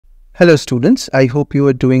Hello students, I hope you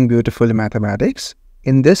are doing beautiful in mathematics.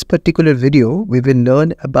 In this particular video, we will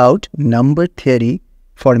learn about number theory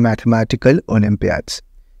for mathematical Olympiads.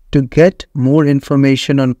 To get more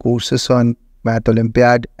information on courses on Math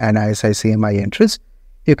Olympiad and ISI-CMI Entrance,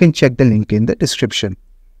 you can check the link in the description.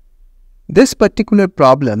 This particular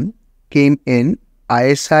problem came in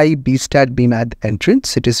ISI BStat BMath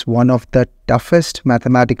Entrance. It is one of the toughest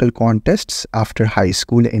mathematical contests after high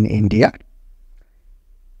school in India.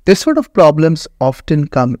 This sort of problems often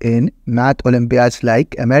come in math Olympiads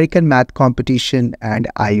like American Math Competition and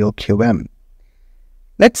IOQM.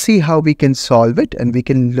 Let's see how we can solve it, and we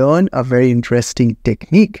can learn a very interesting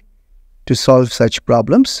technique to solve such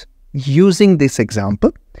problems using this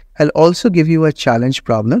example. I'll also give you a challenge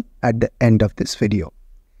problem at the end of this video.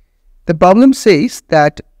 The problem says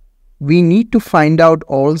that we need to find out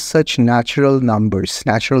all such natural numbers.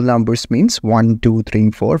 Natural numbers means 1, 2, 3,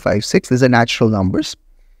 4, 5, 6. These are natural numbers.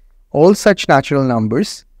 All such natural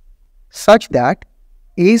numbers such that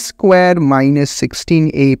a square minus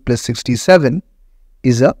 16a plus 67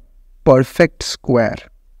 is a perfect square.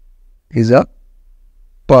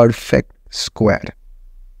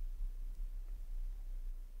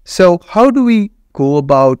 So how do we go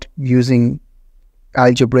about using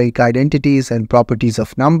algebraic identities and properties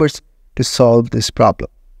of numbers to solve this problem?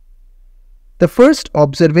 The first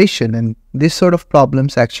observation, and this sort of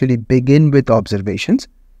problems actually begin with observations.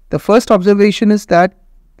 The first observation is that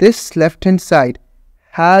this left-hand side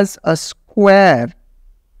has a square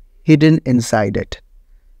hidden inside it.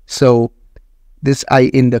 So this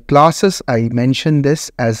in the classes, I mentioned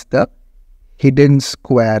this as the hidden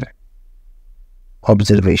square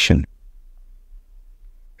observation.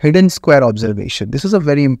 Hidden square observation. This is a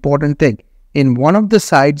very important thing. In one of the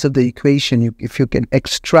sides of the equation, if you can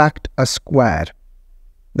extract a square,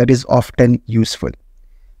 that is often useful.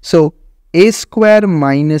 So a square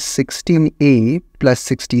minus 16a plus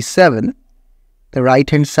 67, the right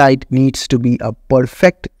hand side needs to be a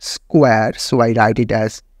perfect square. So I write it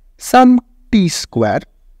as some t square.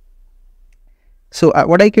 So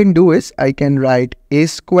what I can do is I can write a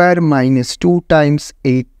square minus 2 times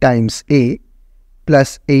 8 times a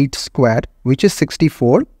plus 8 square, which is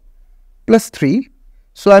 64, plus 3.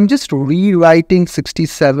 So I'm just rewriting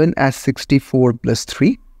 67 as 64 plus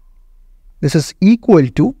 3. This is equal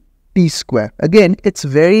to t square. Again, it's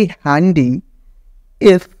very handy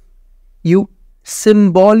if you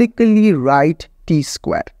symbolically write t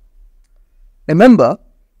square. Remember,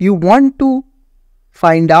 you want to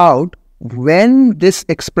find out when this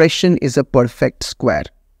expression is a perfect square.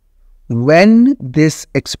 When this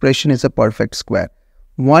expression is a perfect square,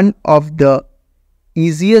 one of the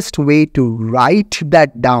easiest way to write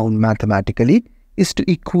that down mathematically is to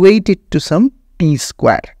equate it to some t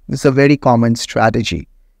square. This is a very common strategy.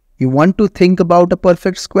 You want to think about a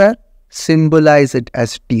perfect square, symbolize it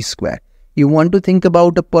as t square. You want to think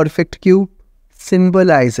about a perfect cube,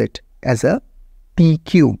 symbolize it as a t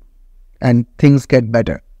cube, and things get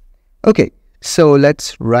better. Okay, so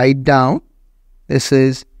let's write down, this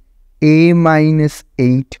is a minus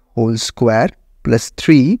 8 whole square plus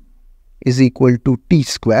 3 is equal to t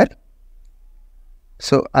square.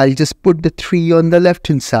 So I'll just put the 3 on the left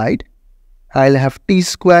hand side. I'll have t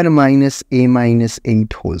square minus a minus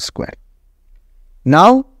 8 whole square.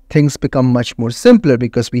 Now things become much more simpler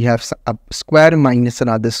because we have a square minus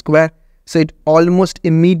another square. So it almost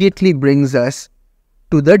immediately brings us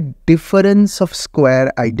to the difference of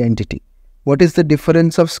square identity. What is the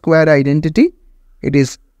difference of square identity? It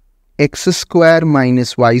is x square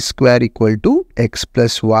minus y square equal to x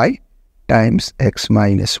plus y times x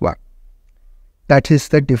minus 1. That is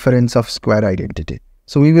the difference of square identity.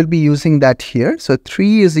 So we will be using that here. So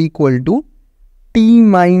 3 is equal to t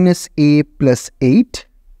minus a plus 8,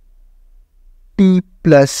 t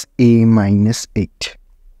plus a minus 8.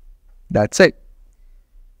 That's it.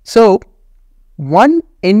 So one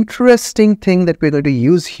interesting thing that we're going to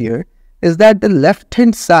use here is that the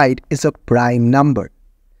left-hand side is a prime number.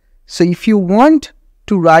 So if you want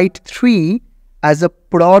to write 3 as a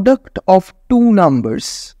product of two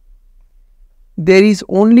numbers, there is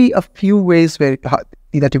only a few ways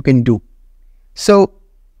that you can do. So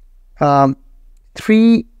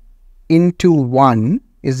 3 into 1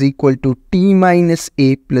 is equal to t minus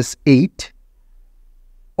a plus 8,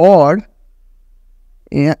 or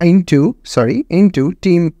into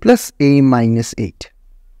t plus a minus 8.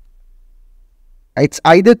 It's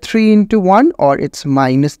either 3 into 1 or it's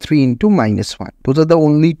minus 3 into minus 1. Those are the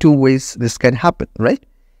only two ways this can happen, right?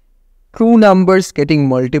 True numbers getting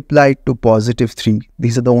multiplied to positive 3.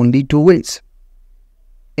 These are the only two ways.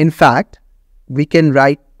 In fact, we can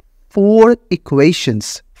write 4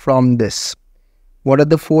 equations from this. What are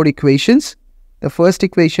the 4 equations? The first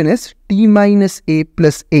equation is t minus a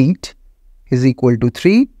plus 8 is equal to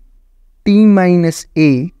 3.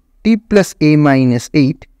 T plus a minus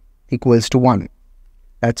 8 equals to 1.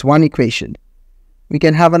 That's one equation. We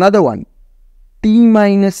can have another one. T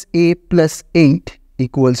minus a plus 8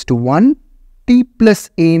 equals to 1. T plus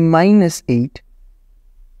a minus 8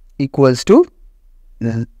 equals to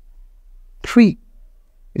 3.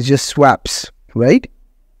 It just swaps, right?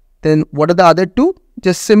 Then what are the other 2?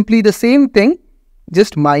 Just simply the same thing,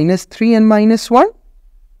 just minus 3 and minus 1,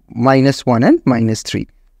 minus 1 and minus 3.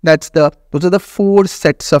 Those are the 4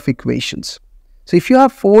 sets of equations. So if you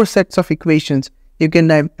have 4 sets of equations, you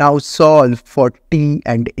can now solve for t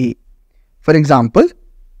and a. For example,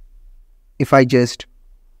 if I just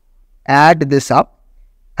add this up,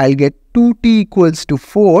 I'll get 2t equals to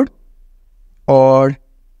 4 or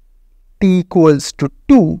t equals to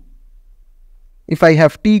 2. If I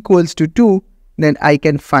have t equals to 2, then I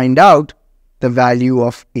can find out the value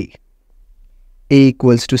of a. A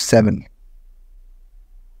equals to 7.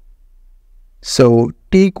 So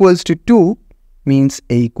t equals to 2 means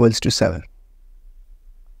a equals to 7.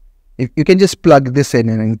 If you can just plug this in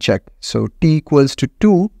and check. So t equals to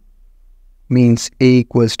 2 means a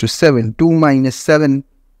equals to 7. 2 minus 7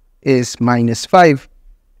 is minus 5.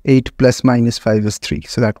 8 plus minus 5 is 3.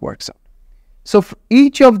 So that works out. So for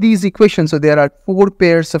each of these equations, so there are 4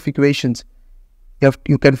 pairs of equations.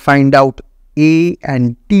 You can find out a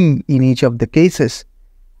and t in each of the cases.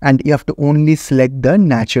 And you have to only select the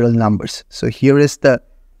natural numbers. So here is the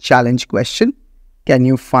challenge question. Can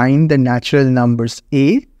you find the natural numbers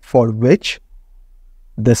a for which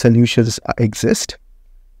the solutions exist?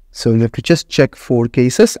 So you have to just check 4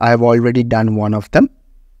 cases. I have already done one of them.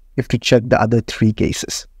 You have to check the other 3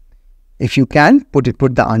 cases. If you can, put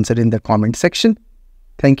the answer in the comment section.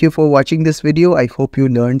 Thank you for watching this video. I hope you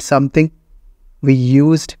learned something. We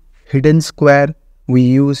used hidden square. We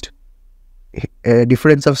used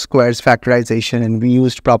difference of squares factorization, and we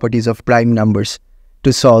used properties of prime numbers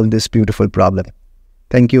to solve this beautiful problem.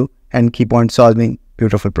 Thank you, and keep on solving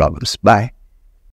beautiful problems. Bye.